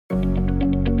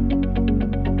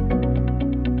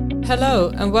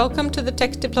Hello and welcome to the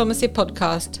Tech Diplomacy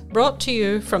Podcast, brought to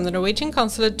you from the Norwegian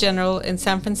Consulate General in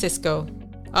San Francisco.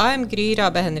 I am Gry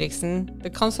Rabe Henriksen, the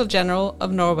Consul General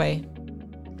of Norway.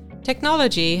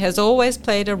 Technology has always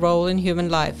played a role in human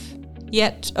life.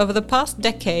 Yet, over the past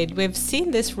decade, we've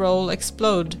seen this role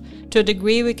explode to a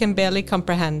degree we can barely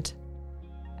comprehend.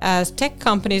 As tech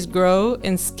companies grow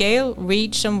in scale,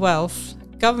 reach and wealth,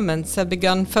 governments have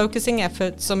begun focusing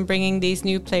efforts on bringing these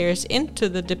new players into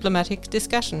the diplomatic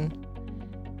discussion.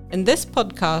 In this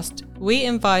podcast, we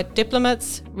invite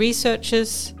diplomats,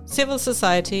 researchers, civil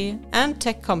society, and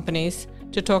tech companies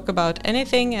to talk about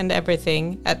anything and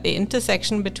everything at the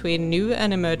intersection between new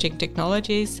and emerging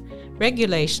technologies,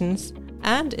 regulations,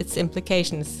 and its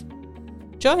implications.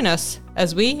 Join us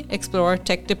as we explore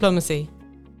tech diplomacy.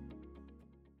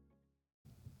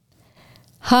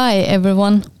 Hi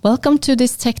everyone, welcome to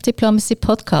this Tech Diplomacy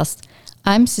podcast.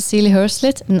 I'm Cecilie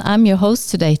Hørslet and I'm your host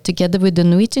today together with the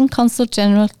Norwegian Consul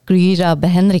General Gry Rabe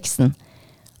Henriksen.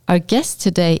 Our guest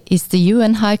today is the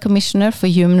UN High Commissioner for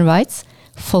Human Rights,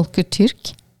 Volker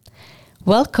Türk.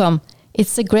 Welcome,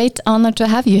 it's a great honor to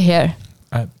have you here.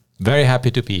 I'm very happy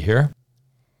to be here.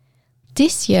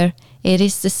 This year it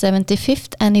is the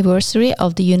 75th anniversary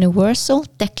of the Universal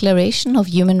Declaration of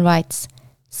Human Rights.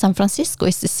 San Francisco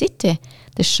is the city.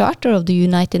 The Charter of the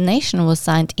United Nations was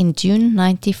signed in June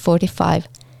 1945.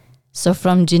 So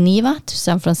from Geneva to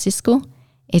San Francisco,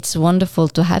 it's wonderful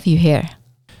to have you here.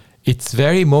 It's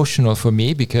very emotional for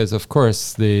me because, of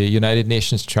course, the United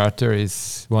Nations Charter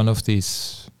is one of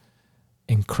these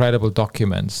incredible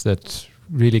documents that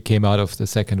really came out of the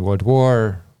Second World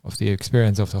War, of the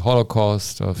experience of the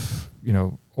Holocaust, of,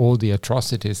 all the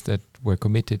atrocities that were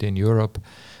committed in Europe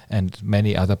and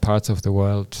many other parts of the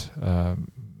world,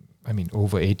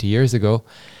 over 80 years ago.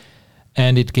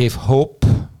 And it gave hope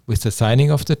with the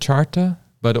signing of the Charter,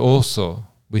 but also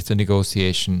with the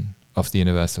negotiation of the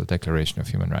Universal Declaration of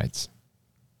Human Rights.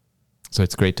 So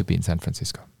it's great to be in San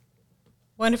Francisco.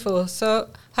 Wonderful. So,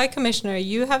 High Commissioner,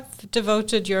 you have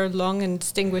devoted your long and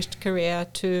distinguished career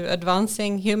to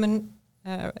advancing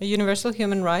universal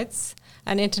human rights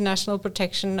and international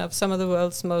protection of some of the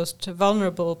world's most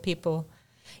vulnerable people.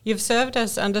 You've served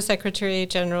as Undersecretary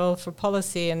General for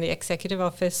Policy in the Executive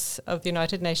Office of the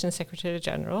United Nations Secretary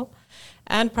General,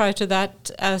 and prior to that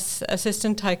as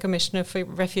Assistant High Commissioner for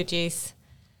Refugees.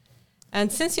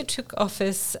 And since you took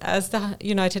office as the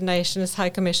United Nations High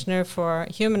Commissioner for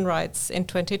Human Rights in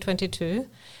 2022,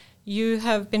 you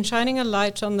have been shining a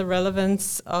light on the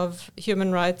relevance of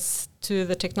human rights to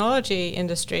the technology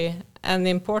industry and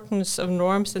the importance of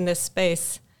norms in this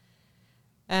space.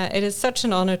 It is such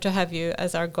an honor to have you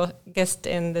as our guest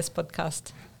in this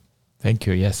podcast. Thank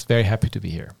you. Yes, very happy to be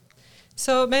here.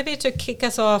 So maybe to kick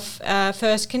us off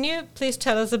first, can you please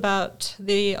tell us about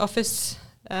the office,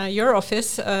 your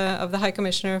office of the High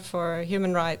Commissioner for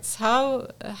Human Rights? How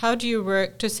do you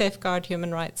work to safeguard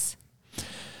human rights?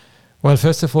 Well,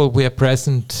 first of all, we are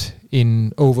present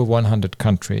in over 100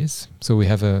 countries. So we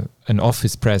have an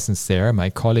office presence there. My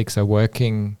colleagues are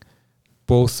working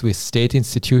both with state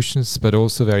institutions, but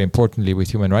also very importantly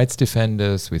with human rights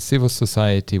defenders, with civil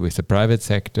society, with the private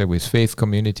sector, with faith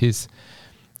communities.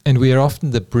 And we are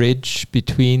often the bridge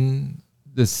between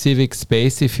the civic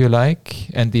space, if you like,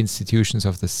 and the institutions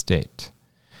of the state.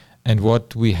 And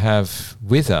what we have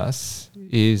with us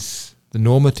is the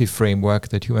normative framework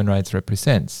that human rights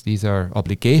represents. These are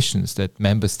obligations that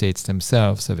member states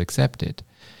themselves have accepted,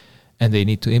 and they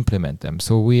need to implement them.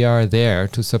 So we are there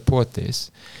to support this.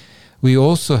 We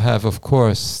also have, of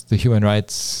course, the human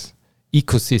rights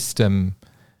ecosystem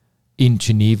in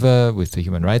Geneva with the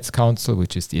Human Rights Council,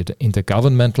 which is the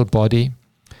intergovernmental body,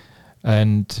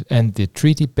 and the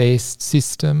treaty-based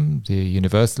system, the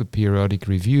Universal Periodic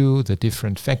Review, the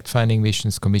different fact-finding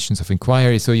missions, commissions of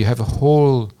inquiry. So you have a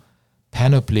whole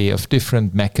panoply of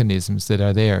different mechanisms that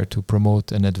are there to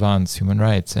promote and advance human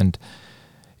rights. And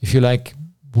if you like,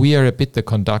 we are a bit the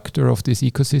conductor of this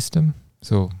ecosystem.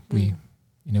 So we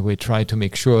try to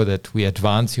make sure that we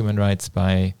advance human rights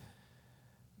by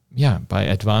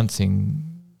advancing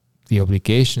the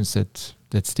obligations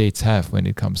that states have when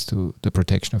it comes to the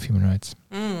protection of human rights.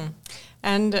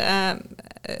 And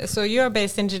so you're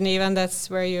based in Geneva, and that's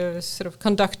where you're sort of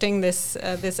conducting this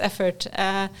effort.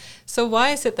 So why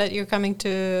is it that you're coming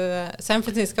to San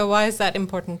Francisco? Why is that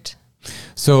important?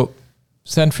 So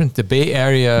the Bay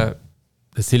Area,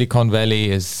 the Silicon Valley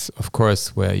is, of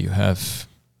course, where you have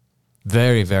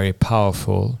very, very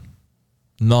powerful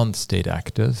non-state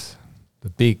actors,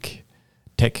 the big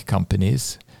tech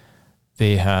companies.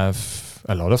 They have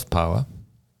a lot of power.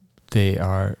 They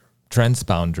are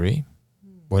transboundary.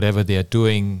 Whatever they are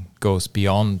doing goes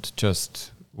beyond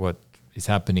just what is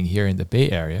happening here in the Bay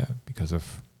Area because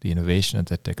of the innovation and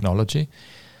the technology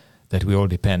that we all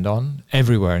depend on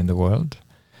everywhere in the world.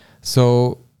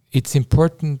 So it's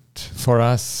important for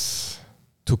us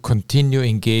to continue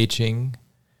engaging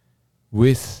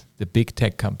with the big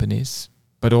tech companies,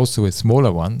 but also with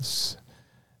smaller ones,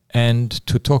 and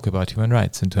to talk about human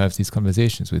rights and to have these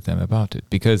conversations with them about it.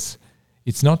 Because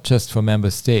it's not just for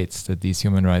member states that these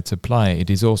human rights apply, it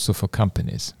is also for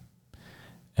companies.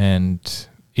 And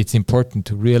it's important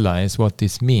to realize what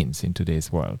this means in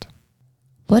today's world.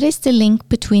 What is the link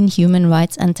between human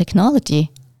rights and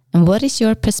technology? And what is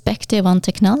your perspective on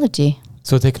technology?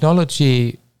 So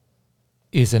technology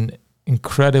is an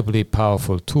incredibly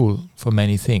powerful tool for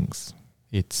many things.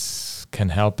 It can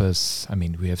help us. I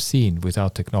mean, we have seen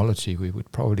without technology, we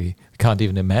can't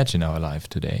even imagine our life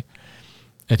today.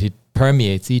 And it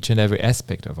permeates each and every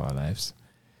aspect of our lives.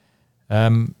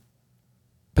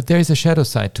 But there is a shadow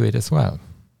side to it as well.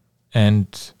 And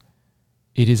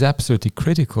it is absolutely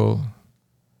critical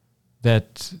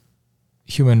that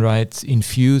human rights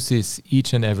infuses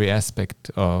each and every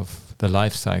aspect of the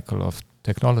life cycle of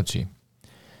technology.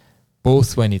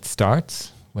 Both when it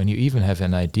starts, when you even have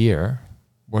an idea,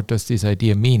 what does this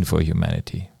idea mean for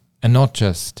humanity? And not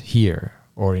just here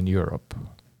or in Europe,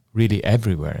 really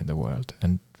everywhere in the world.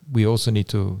 And we also need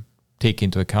to take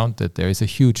into account that there is a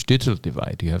huge digital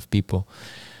divide. You have people,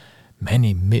 we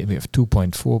have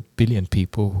 2.4 billion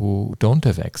people who don't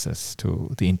have access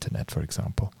to the internet, for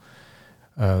example.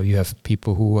 You have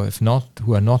people who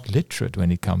are not literate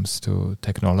when it comes to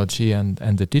technology and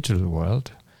the digital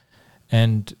world.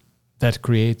 And that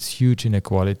creates huge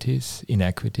inequities.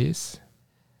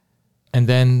 And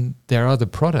then there are the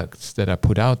products that are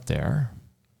put out there,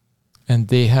 and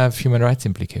they have human rights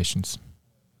implications.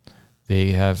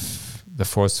 They have the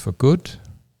force for good,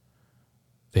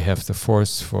 they have the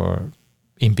force for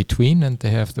in between, and they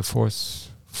have the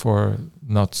force for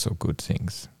not so good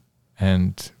things.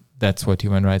 And that's what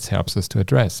human rights helps us to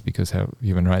address, because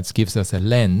human rights gives us a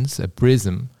lens, a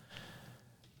prism,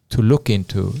 to look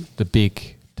into the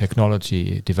big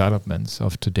technology developments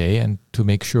of today and to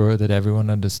make sure that everyone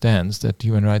understands that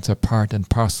human rights are part and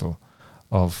parcel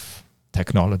of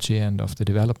technology and of the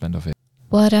development of it.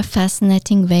 What a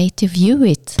fascinating way to view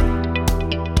it.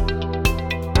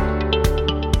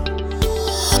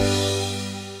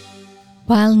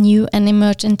 While new and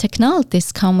emerging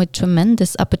technologies come with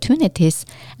tremendous opportunities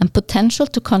and potential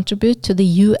to contribute to the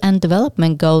UN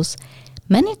development goals,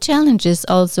 many challenges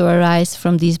also arise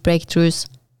from these breakthroughs.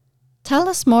 Tell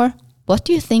us more. What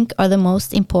do you think are the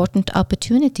most important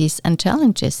opportunities and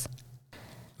challenges? I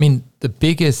mean, the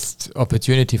biggest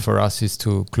opportunity for us is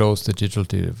to close the digital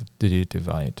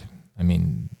divide.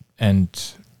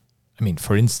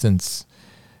 For instance,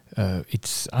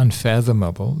 it's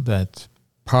unfathomable that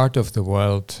part of the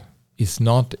world is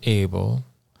not able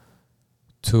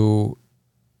to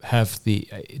have the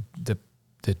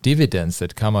dividends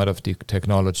that come out of the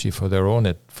technology for their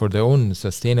own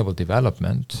sustainable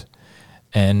development,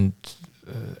 and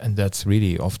that's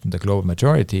really often the global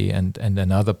majority, and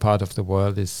another part of the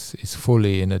world is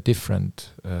fully in a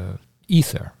different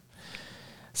ether.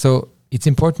 So it's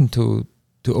important to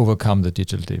overcome the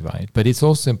digital divide, but it's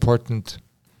also important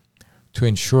to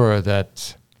ensure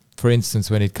that, for instance,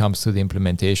 when it comes to the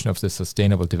implementation of the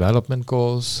Sustainable Development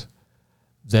Goals,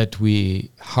 that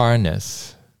we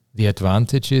harness the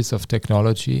advantages of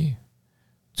technology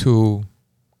to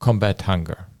combat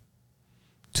hunger,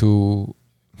 to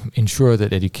ensure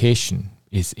that education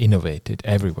is innovated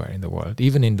everywhere in the world,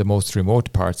 even in the most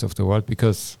remote parts of the world,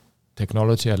 because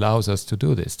technology allows us to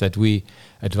do this, that we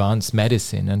advance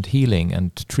medicine and healing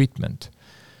and treatment.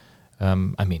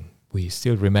 We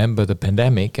still remember the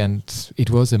pandemic, and it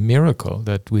was a miracle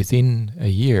that within a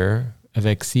year a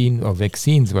vaccine or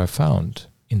vaccines were found.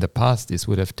 In the past, this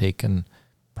would have taken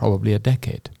probably a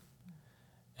decade.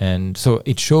 And so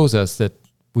it shows us that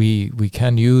we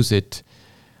can use it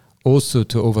also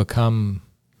to overcome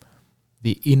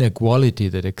the inequality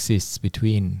that exists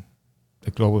between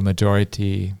the global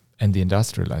majority and the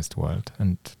industrialized world.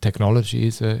 And technology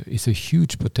is a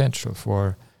huge potential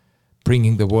for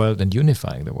bringing the world and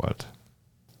unifying the world.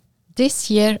 This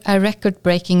year, a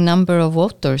record-breaking number of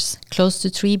voters, close to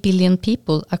 3 billion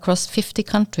people across 50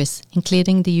 countries,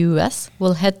 including the US,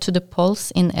 will head to the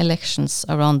polls in elections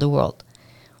around the world.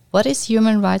 What is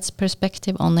human rights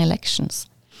perspective on elections?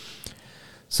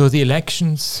 So the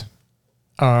elections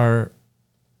are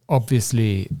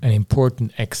obviously an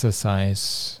important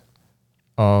exercise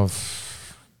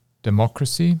of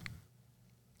democracy,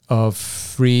 of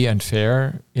free and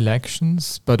fair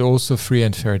elections, but also free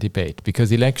and fair debate,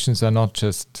 because elections are not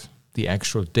just the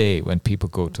actual day when people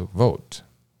go to vote.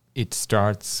 it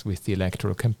starts with the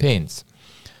electoral campaigns.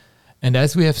 And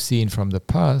as we have seen from the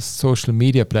past, social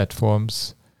media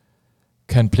platforms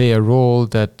can play a role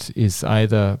that is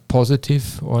either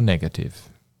positive or negative.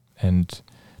 And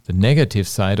the negative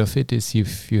side of it is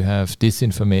if you have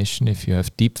disinformation, if you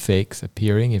have deep fakes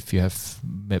appearing, if you have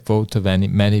voter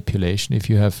manipulation, if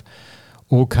you have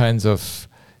all kinds of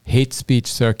hate speech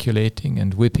circulating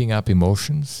and whipping up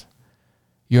emotions,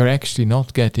 you're actually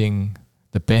not getting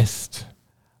the best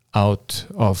out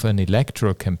of an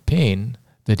electoral campaign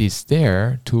that is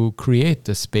there to create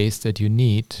the space that you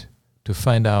need to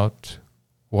find out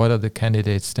what are the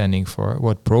candidates standing for,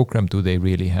 what program do they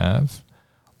really have,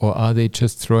 or are they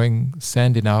just throwing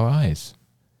sand in our eyes?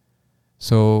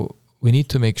 So we need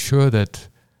to make sure that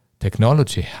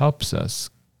technology helps us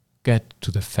get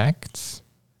to the facts,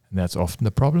 and that's often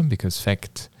the problem because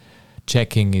fact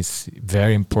checking is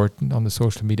very important on the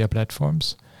social media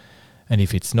platforms. And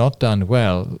if it's not done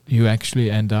well, you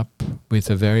actually end up with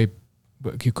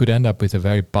you could end up with a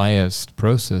very biased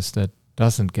process that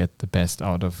doesn't get the best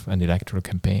out of an electoral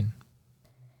campaign.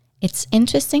 It's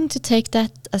interesting to take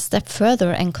that a step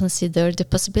further and consider the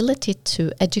possibility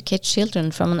to educate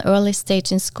children from an early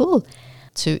stage in school,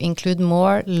 to include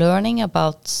more learning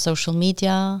about social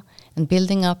media and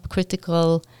building up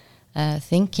critical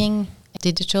thinking,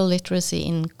 digital literacy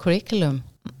in curriculum.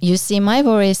 You see, my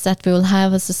worry is that we will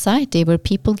have a society where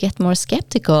people get more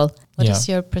skeptical. What is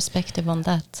your perspective on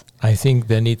that? I think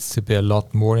there needs to be a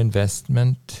lot more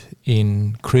investment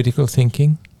in critical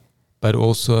thinking, but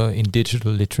also in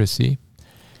digital literacy,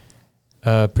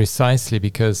 precisely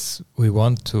because we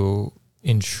want to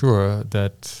ensure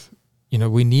that,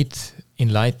 we need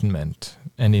enlightenment,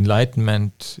 and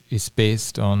enlightenment is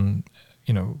based on,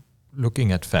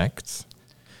 looking at facts,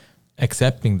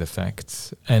 accepting the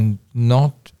facts, and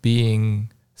not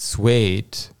being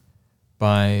swayed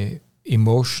by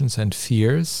emotions and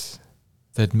fears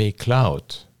that may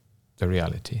cloud the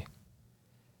reality.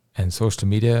 And social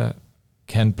media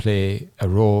can play a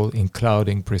role in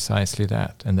clouding precisely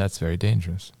that, and that's very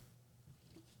dangerous.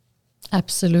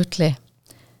 Absolutely.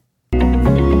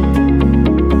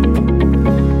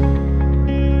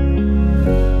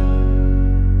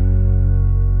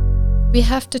 We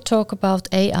have to talk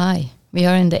about AI. We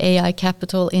are in the AI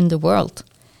capital in the world.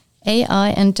 AI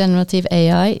and generative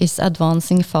AI is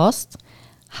advancing fast.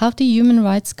 How do Human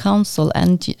Rights Council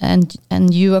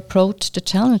and you approach the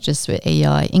challenges with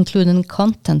AI, including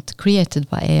content created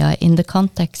by AI in the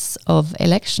context of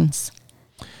elections?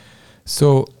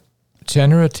 So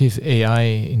generative AI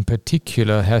in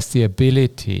particular has the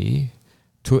ability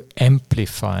to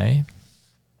amplify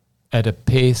at a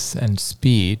pace and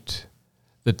speed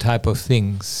the type of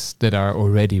things that are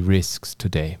already risks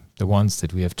today, the ones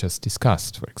that we have just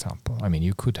discussed, for example. I mean,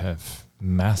 you could have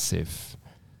massive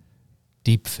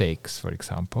deep fakes, for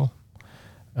example.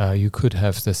 You could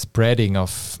have the spreading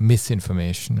of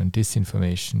misinformation and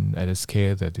disinformation at a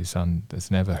scale that is that's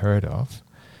never heard of.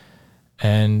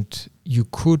 And you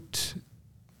could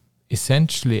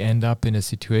essentially end up in a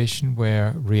situation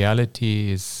where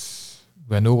reality is,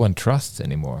 where no one trusts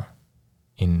anymore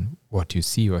in what you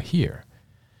see or hear.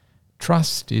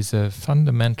 Trust is a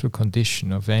fundamental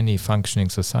condition of any functioning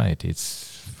society.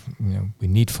 It's, we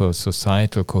need for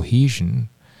societal cohesion,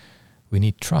 we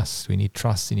need trust. We need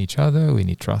trust in each other. We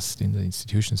need trust in the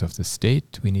institutions of the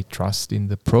state. We need trust in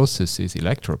the processes,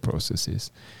 electoral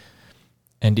processes.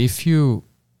 And if you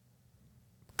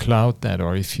cloud that,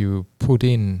 or if you put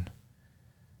in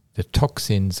the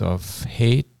toxins of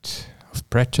hate, of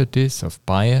prejudice, of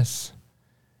bias,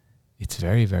 it's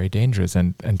very, very dangerous.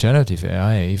 And generative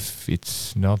AI, if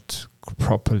it's not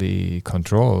properly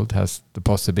controlled, has the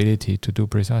possibility to do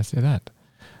precisely that.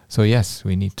 So yes,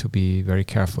 we need to be very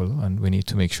careful, and we need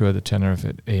to make sure that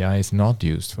generative AI is not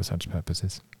used for such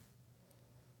purposes.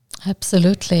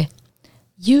 Absolutely.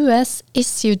 US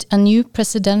issued a new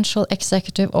presidential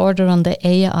executive order on the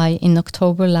AI in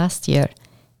October last year.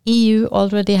 EU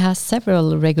already has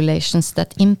several regulations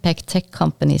that impact tech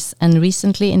companies and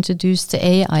recently introduced the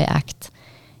AI Act.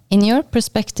 In your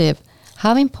perspective,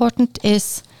 how important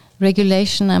is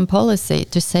regulation and policy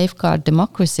to safeguard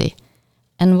democracy?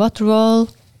 And what role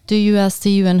do you as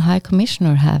the UN High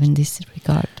Commissioner have in this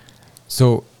regard?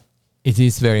 So it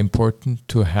is very important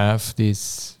to have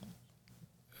this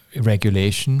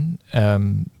regulation.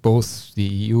 Both the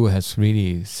EU has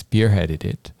really spearheaded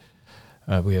it.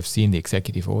 We have seen the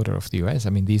executive order of the US. I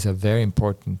mean, these are very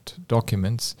important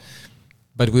documents,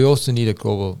 but we also need a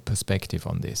global perspective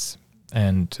on this.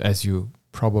 And as you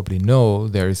probably know,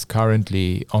 there is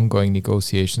currently ongoing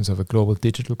negotiations of a global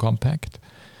digital compact.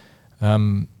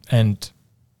 And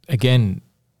again,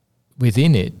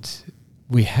 within it,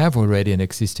 we have already an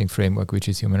existing framework which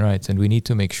is human rights, and we need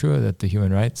to make sure that the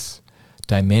human rights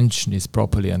dimension is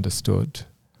properly understood,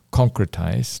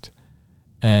 concretized,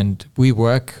 and we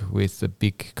work with the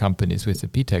big companies, with the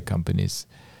BTEC companies.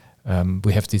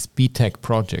 We have this BTEC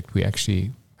project. We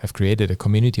actually have created a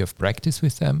community of practice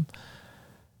with them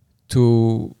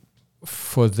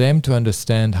for them to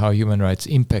understand how human rights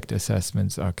impact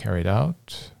assessments are carried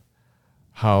out,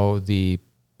 how the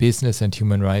business and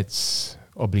human rights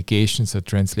obligations are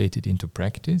translated into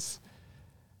practice,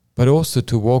 but also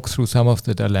to walk through some of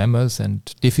the dilemmas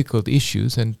and difficult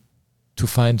issues and to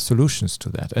find solutions to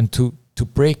that, and to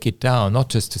break it down, not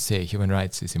just to say human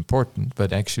rights is important,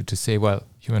 but actually to say, well,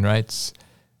 human rights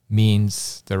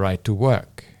means the right to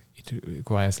work. It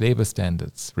requires labor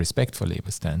standards, respect for labor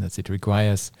standards. It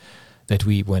requires that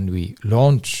when we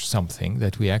launch something,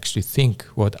 that we actually think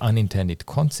what unintended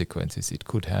consequences it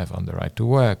could have on the right to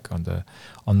work,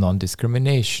 on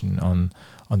non-discrimination, on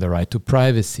the right to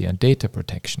privacy and data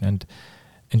protection.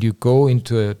 And you go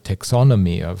into a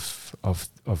taxonomy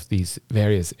of these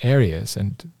various areas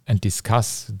and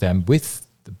discuss them with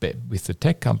the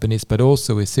tech companies, but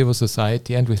also with civil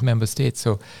society and with member states.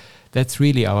 So that's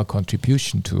really our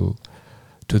contribution to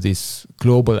this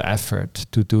global effort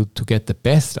to get the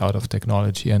best out of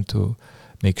technology and to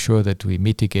make sure that we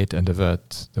mitigate and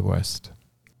avert the worst.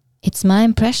 It's my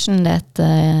impression that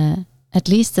at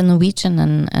least the Norwegian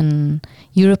and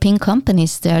European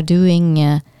companies, they are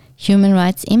doing human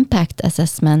rights impact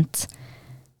assessment.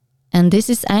 And this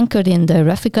is anchored in the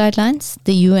REFI guidelines,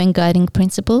 the UN guiding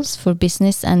principles for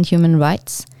business and human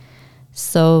rights.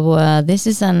 So this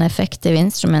is an effective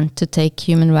instrument to take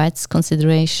human rights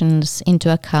considerations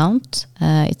into account.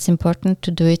 It's important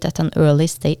to do it at an early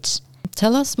stage.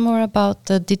 Tell us more about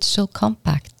the Digital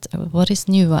Compact. What is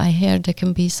new? I hear there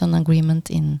can be some agreement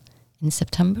in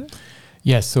September.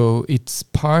 Yeah, so it's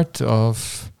part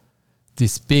of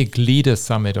this big leader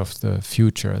summit of the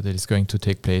future that is going to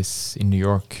take place in New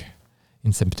York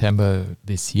in September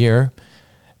this year.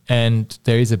 And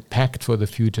there is a pact for the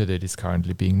future that is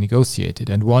currently being negotiated.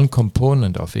 And one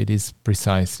component of it is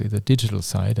precisely the digital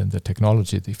side and the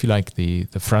technology, if you like, the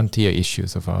frontier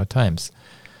issues of our times.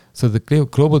 So the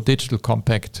Global Digital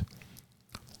Compact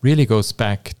really goes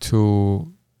back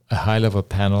to a high-level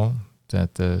panel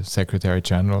that the Secretary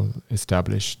General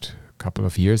established a couple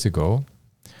of years ago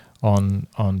on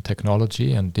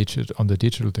technology and on the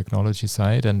digital technology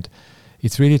side. And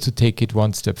it's really to take it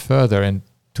one step further and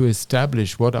to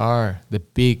establish what are the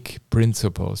big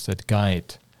principles that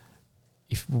guide,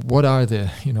 what are the,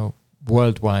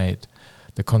 worldwide,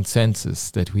 the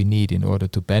consensus that we need in order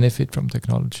to benefit from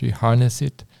technology, harness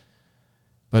it,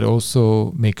 but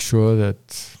also make sure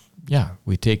that,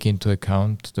 we take into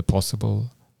account the possible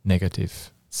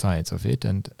negative sides of it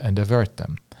and avert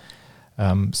them.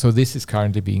 So this is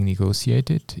currently being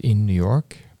negotiated in New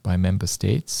York by member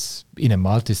states in a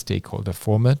multi-stakeholder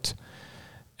format.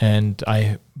 And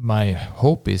my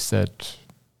hope is that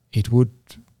it would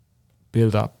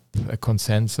build up a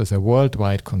consensus, a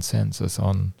worldwide consensus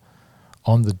on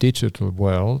the digital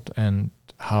world and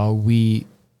how we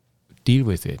deal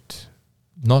with it,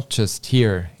 not just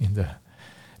here in the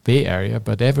Bay Area,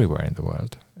 but everywhere in the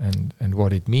world, and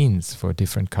what it means for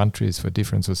different countries, for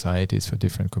different societies, for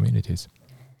different communities.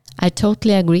 I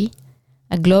totally agree.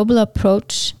 A global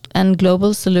approach and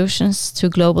global solutions to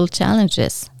global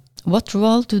challenges. What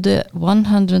role do the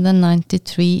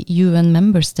 193 UN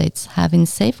member states have in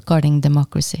safeguarding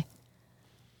democracy?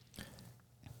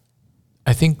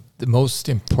 I think the most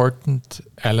important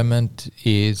element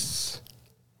is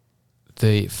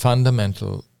the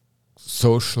fundamental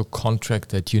social contract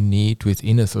that you need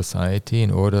within a society in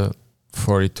order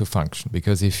for it to function.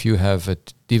 Because if you have a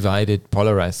divided,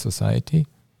 polarized society,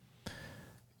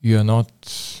 you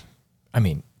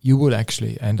will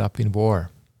actually end up in war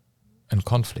and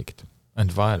conflict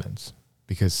and violence,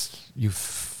 because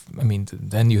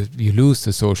then you lose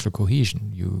the social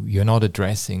cohesion. You're not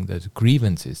addressing the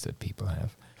grievances that people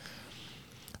have.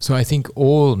 So I think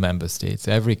all member states,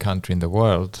 every country in the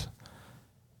world,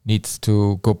 needs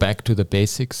to go back to the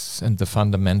basics and the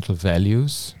fundamental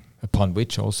values upon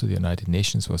which also the United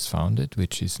Nations was founded,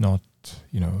 which is not,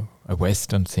 a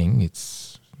Western thing.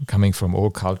 It's coming from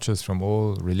all cultures, from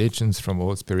all religions, from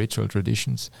all spiritual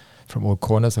traditions, from all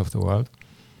corners of the world.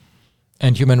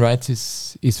 And human rights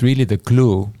is really the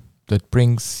glue that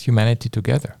brings humanity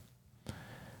together.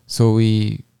 So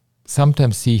we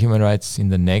sometimes see human rights in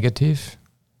the negative,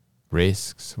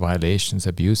 risks, violations,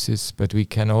 abuses, but we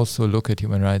can also look at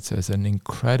human rights as an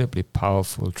incredibly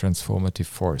powerful transformative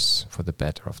force for the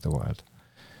better of the world.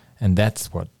 And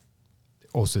that's what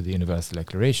also the Universal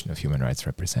Declaration of Human Rights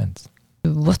represents.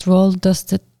 What role does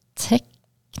the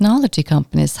technology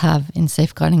companies have in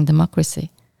safeguarding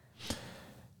democracy?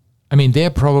 I mean, they're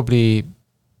probably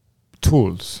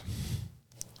tools.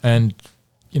 And,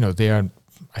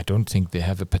 I don't think they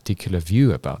have a particular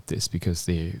view about this because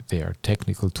they are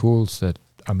technical tools that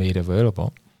are made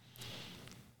available.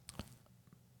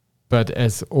 But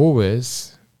as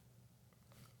always,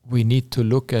 we need to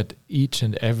look at each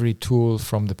and every tool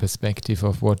from the perspective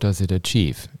of what does it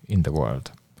achieve in the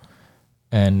world.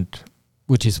 And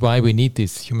which is why we need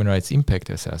these human rights impact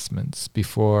assessments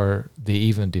before they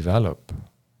even develop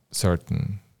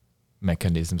certain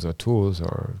mechanisms or tools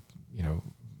or,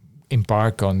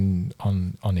 embark on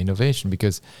innovation,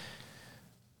 because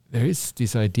there is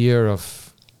this idea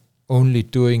of only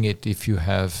doing it if you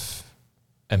have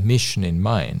a mission in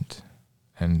mind,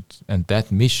 and that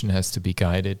mission has to be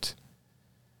guided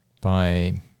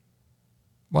by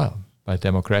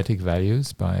democratic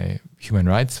values, by human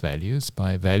rights values,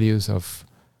 by values of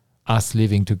us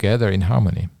living together in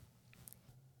harmony.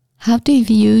 How do you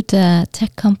view the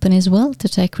tech companies' will to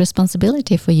take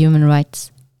responsibility for human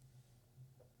rights?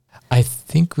 I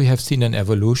think we have seen an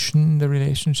evolution in the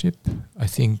relationship. I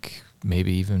think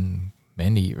maybe even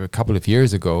a couple of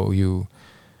years ago,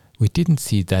 we didn't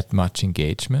see that much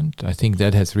engagement. I think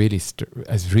that has really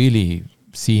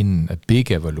seen a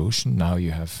big evolution. Now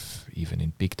you have, even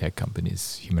in big tech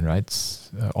companies, human rights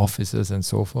officers and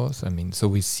so forth. I mean, so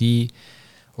we see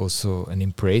also an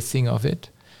embracing of it,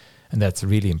 and that's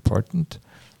really important.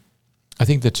 I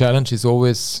think the challenge is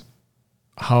always,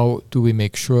 how do we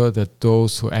make sure that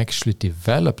those who actually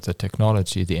develop the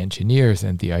technology, the engineers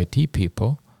and the IT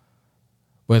people,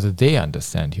 whether they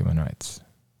understand human rights?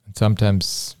 And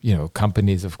sometimes,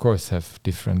 companies, of course, have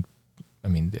different,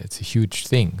 it's a huge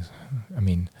thing.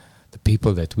 The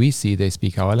people that we see, they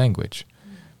speak our language.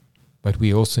 But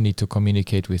we also need to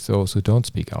communicate with those who don't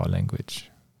speak our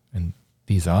language. And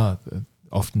these are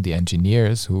often the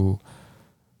engineers who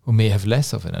may have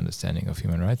less of an understanding of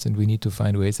human rights, and we need to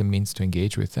find ways and means to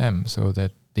engage with them so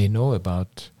that they know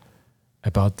about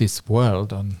this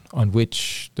world on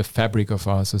which the fabric of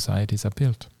our societies are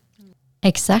built.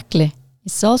 Exactly.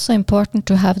 It's also important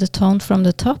to have the tone from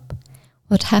the top.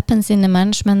 What happens in the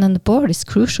management and the board is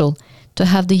crucial to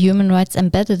have the human rights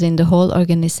embedded in the whole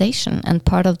organization and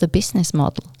part of the business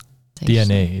model.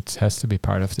 DNA, it has to be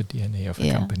part of the DNA of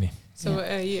a company. So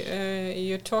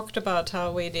you talked about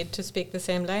how we need to speak the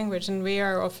same language, and we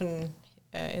are often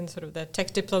in sort of the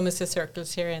tech diplomacy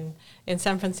circles here in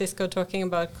San Francisco talking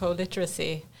about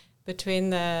co-literacy between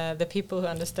the people who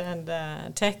understand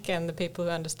tech and the people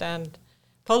who understand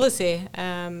policy,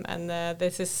 and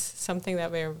this is something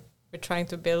that we're trying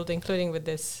to build, including with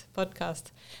this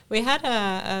podcast. We had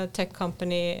a tech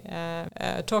company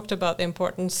talked about the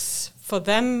importance for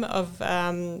them of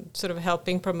sort of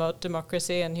helping promote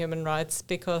democracy and human rights,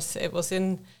 because it was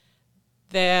in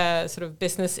their sort of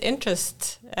business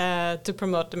interest to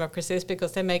promote democracies,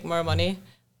 because they make more money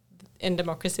in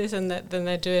democracies than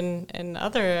they do in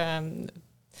other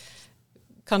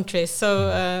countries. So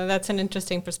that's an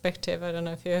interesting perspective. I don't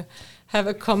know if you have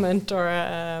a comment or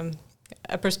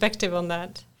a perspective on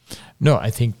that. No, I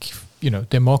think,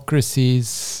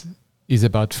 democracies is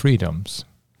about freedoms,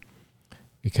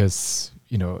 because,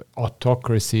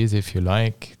 autocracies, if you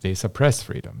like, they suppress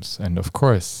freedoms. And of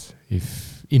course,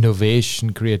 if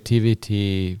innovation,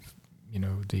 creativity,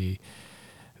 the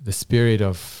spirit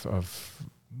of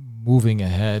moving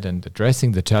ahead and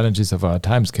addressing the challenges of our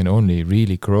times can only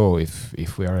really grow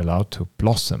if we are allowed to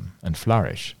blossom and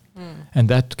flourish. And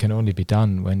that can only be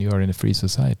done when you are in a free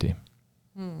society.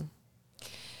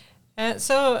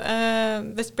 So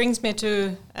this brings me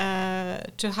to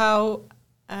how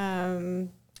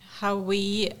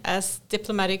we as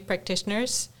diplomatic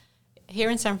practitioners here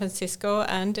in San Francisco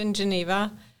and in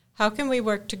Geneva, how can we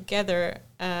work together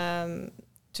to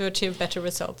achieve better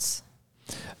results?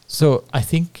 So I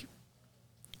think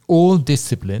all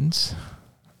disciplines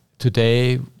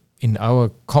today in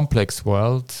our complex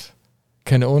world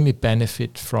can only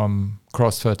benefit from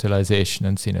cross-fertilization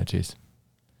and synergies.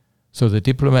 So the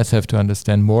diplomats have to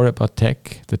understand more about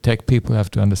tech. The tech people have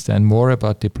to understand more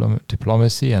about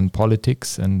diplomacy and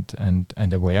politics and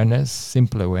awareness,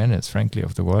 simple awareness, frankly,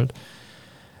 of the world,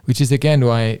 which is again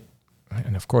why,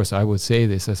 and of course I would say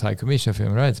this as High Commissioner for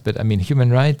Human Rights, but human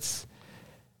rights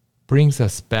brings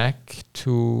us back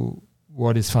to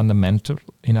what is fundamental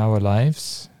in our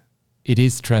lives. It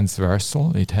is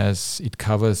transversal. It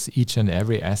covers each and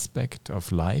every aspect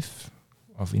of life,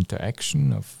 of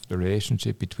interaction, of the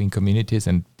relationship between communities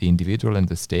and the individual and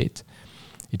the state.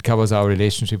 It covers our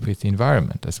relationship with the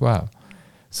environment as well.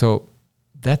 So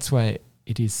that's why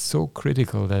it is so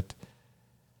critical that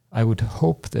I would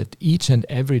hope that each and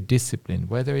every discipline,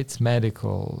 whether it's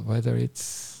medical, whether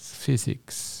it's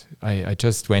physics, I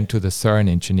just went to the CERN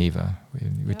in Geneva,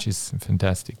 which is a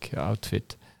fantastic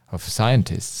outfit of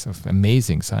scientists, of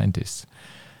amazing scientists.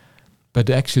 But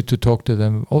actually to talk to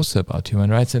them also about human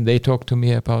rights, and they talk to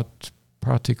me about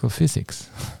particle physics.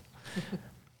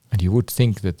 And you would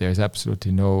think that there's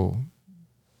absolutely no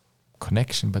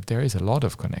connection, but there is a lot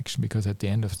of connection, because at the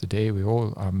end of the day we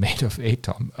all are made of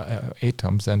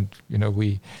atoms, and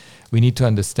we need to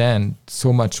understand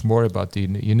so much more about the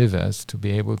universe to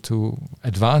be able to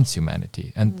advance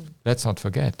humanity. And let's not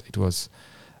forget, it was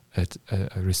a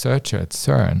researcher at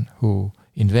CERN who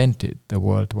invented the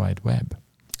World Wide Web.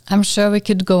 I'm sure we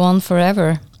could go on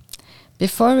forever.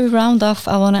 Before we round off,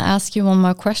 I want to ask you one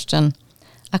more question.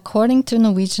 According to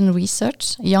Norwegian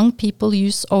research, young people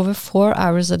use over 4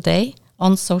 hours a day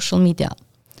on social media.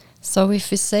 So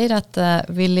if we say that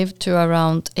we live to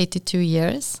around 82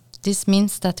 years, this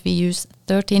means that we use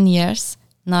 13 years,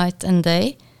 night and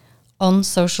day, on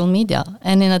social media.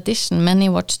 And in addition, many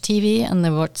watch TV and they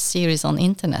watch series on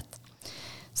internet.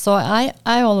 So I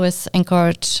always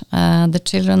encourage the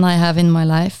children I have in my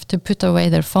life to put away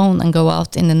their phone and go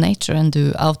out in the nature and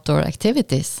do outdoor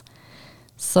activities.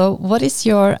 So what is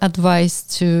your advice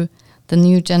to the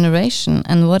new generation,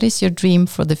 and what is your dream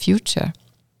for the future?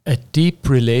 A deep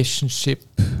relationship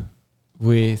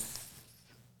with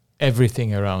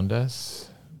everything around us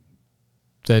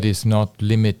that is not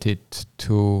limited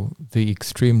to the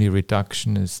extremely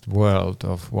reductionist world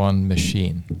of one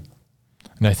machine.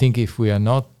 And I think if we are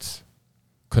not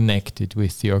connected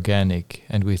with the organic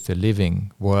and with the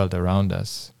living world around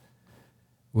us,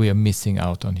 we are missing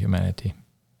out on humanity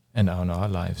and on our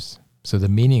lives. So the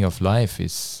meaning of life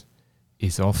is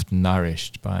often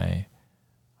nourished by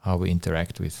how we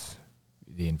interact with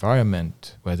the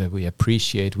environment, whether we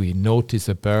notice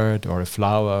a bird or a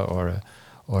flower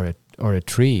or a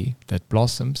tree that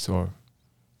blossoms or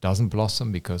doesn't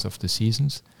blossom because of the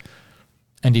seasons.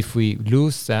 And if we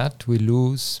lose that, we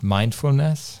lose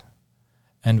mindfulness,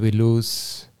 and we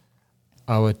lose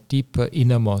our deeper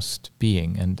innermost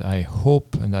being. And I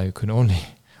hope, and I can only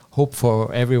hope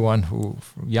for everyone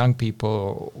young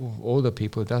people or older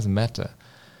people, it doesn't matter,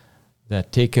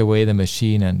 that take away the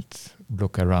machine and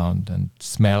look around and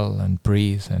smell and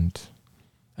breathe and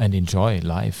enjoy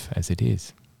life as it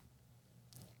is.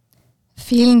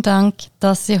 Vielen Dank,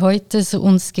 dass Sie heute zu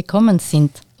uns gekommen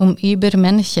sind, über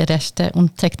Menschenrechte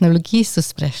und Technologie zu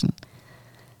sprechen.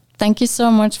 Thank you so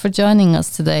much for joining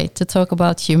us today to talk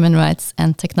about human rights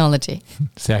and technology.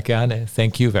 Sehr gerne.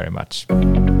 Thank you very much.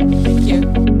 Thank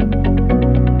you.